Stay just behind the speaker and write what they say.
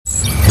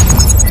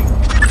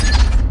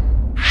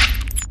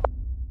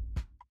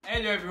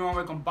everyone,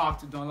 welcome back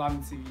to Don't Love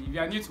Me TV. If you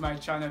are new to my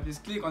channel, please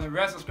click on the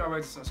red subscribe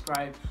button to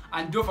subscribe,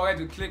 and don't forget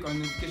to click on the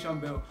notification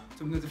bell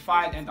to be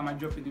notified anytime I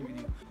drop a new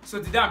video.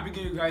 So today I'm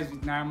bringing you guys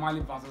with Naira Marley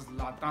versus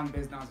Zlatan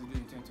best dance video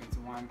in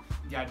 2021,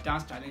 their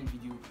dance challenge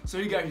video. So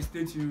you guys should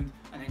stay tuned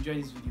and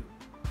enjoy this video.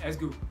 Let's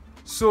go.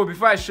 So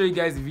before I show you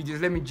guys the videos,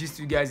 let me gist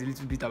you guys a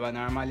little bit about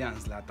Naira Marley and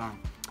Zlatan.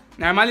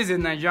 Naira Marley is a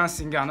Nigerian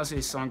singer and also a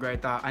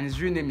songwriter, and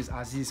his real name is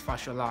Aziz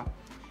Fashola.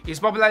 He is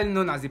popularly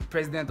known as the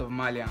president of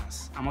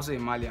Malians. I'm also a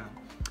Malian.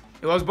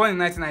 He was born in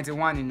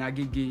 1991 in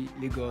Agege,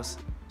 Lagos,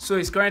 so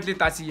he's currently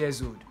 30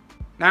 years old.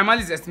 Naira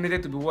Marley is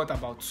estimated to be worth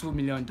about $2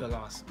 million,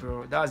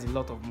 bro. That's a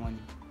lot of money.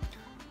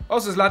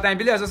 Also, Zlatan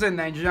IBILE is also a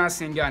Nigerian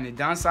singer and a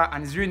dancer,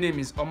 and his real name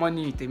is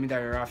Omoni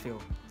Temidare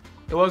Raphael.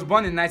 He was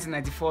born in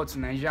 1994 to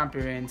Nigerian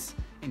parents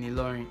in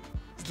Ilorin.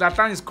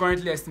 Zlatan is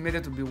currently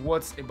estimated to be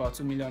worth about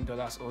 $2 million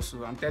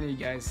also. I'm telling you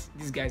guys,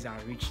 these guys are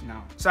rich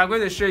now. So I'm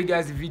going to show you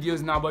guys the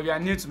videos now, but if you are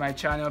new to my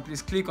channel,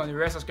 please click on the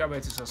red subscribe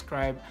button to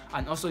subscribe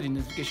and also the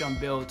notification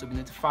bell to be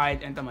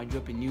notified anytime I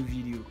drop a new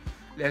video.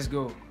 Let's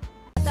go.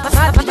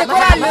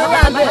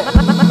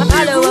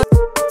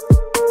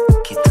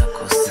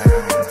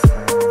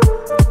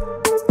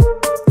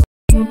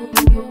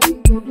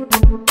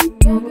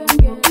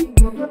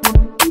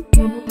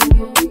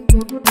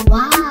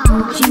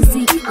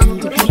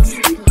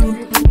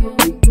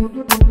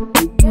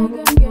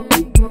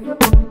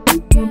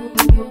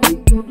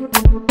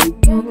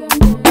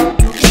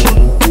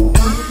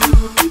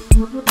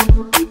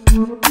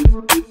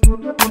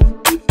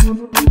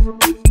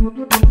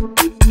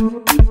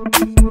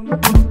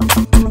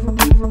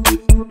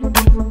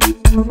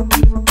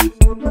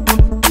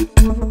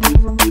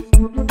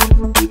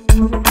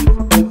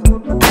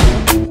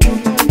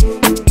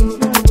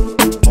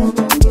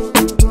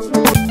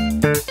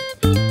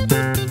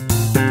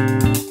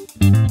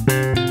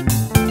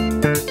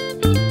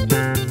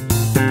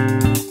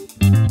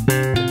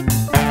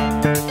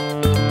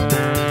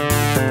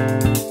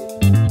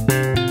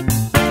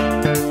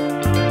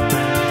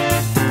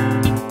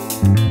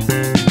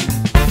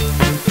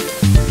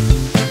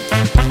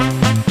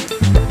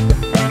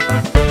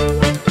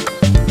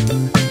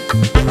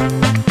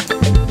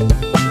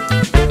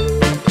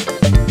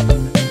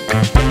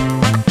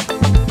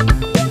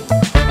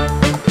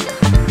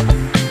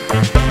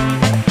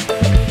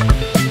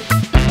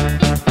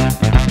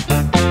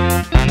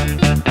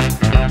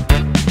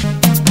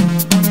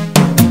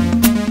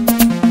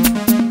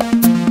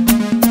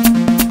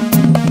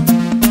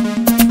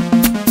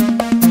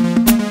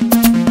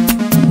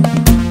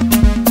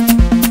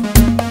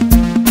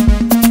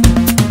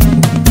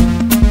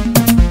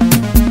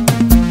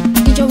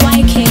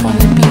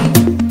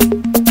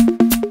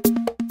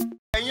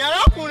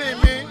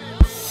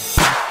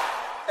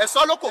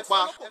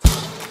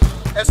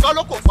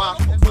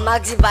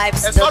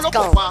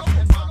 MaxiVibes.com.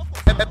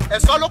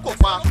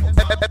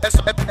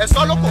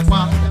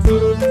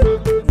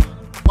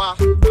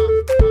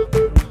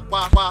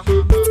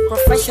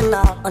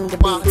 Professional on the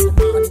beat.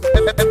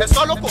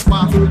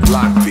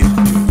 Black beat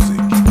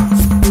music.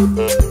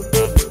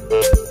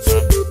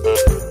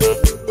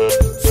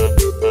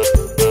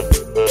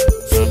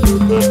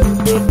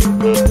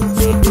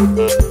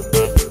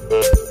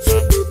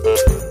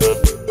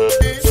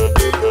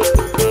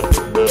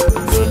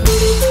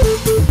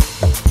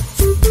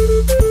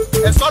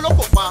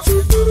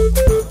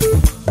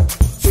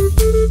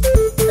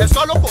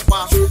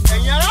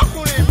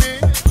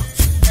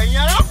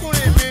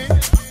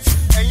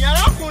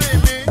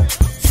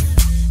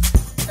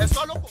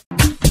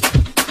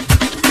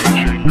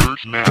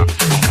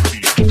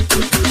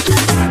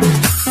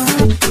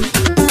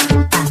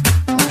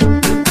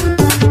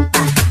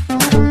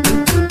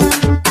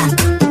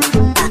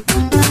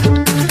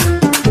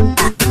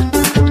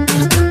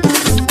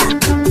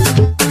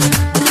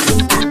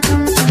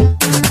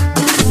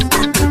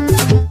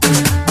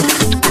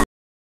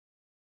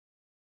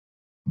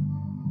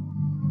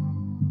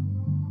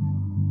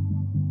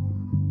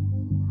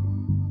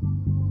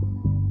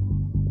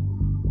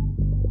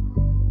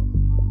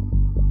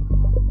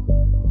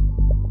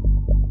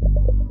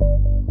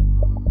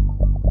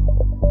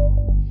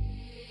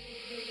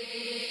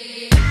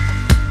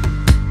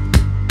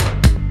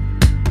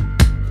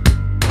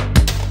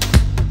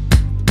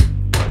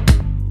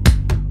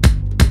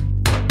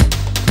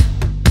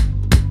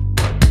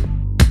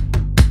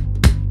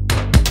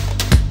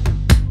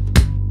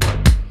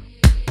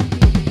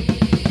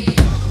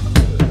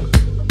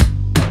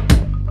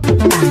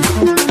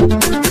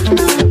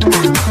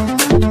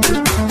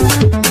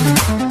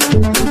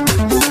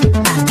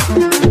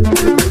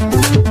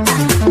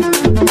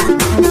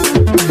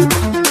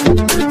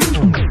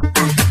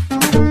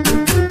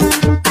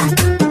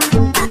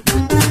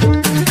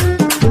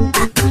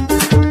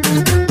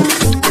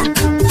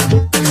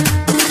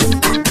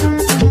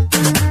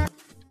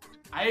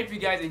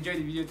 Guys enjoyed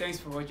the video. Thanks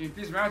for watching.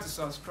 Please remember to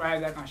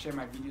subscribe, like and share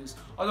my videos.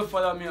 Also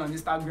follow me on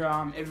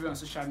Instagram, everywhere on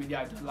social media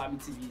at Don't Love Me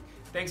TV.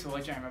 Thanks for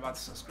watching. Remember to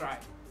subscribe.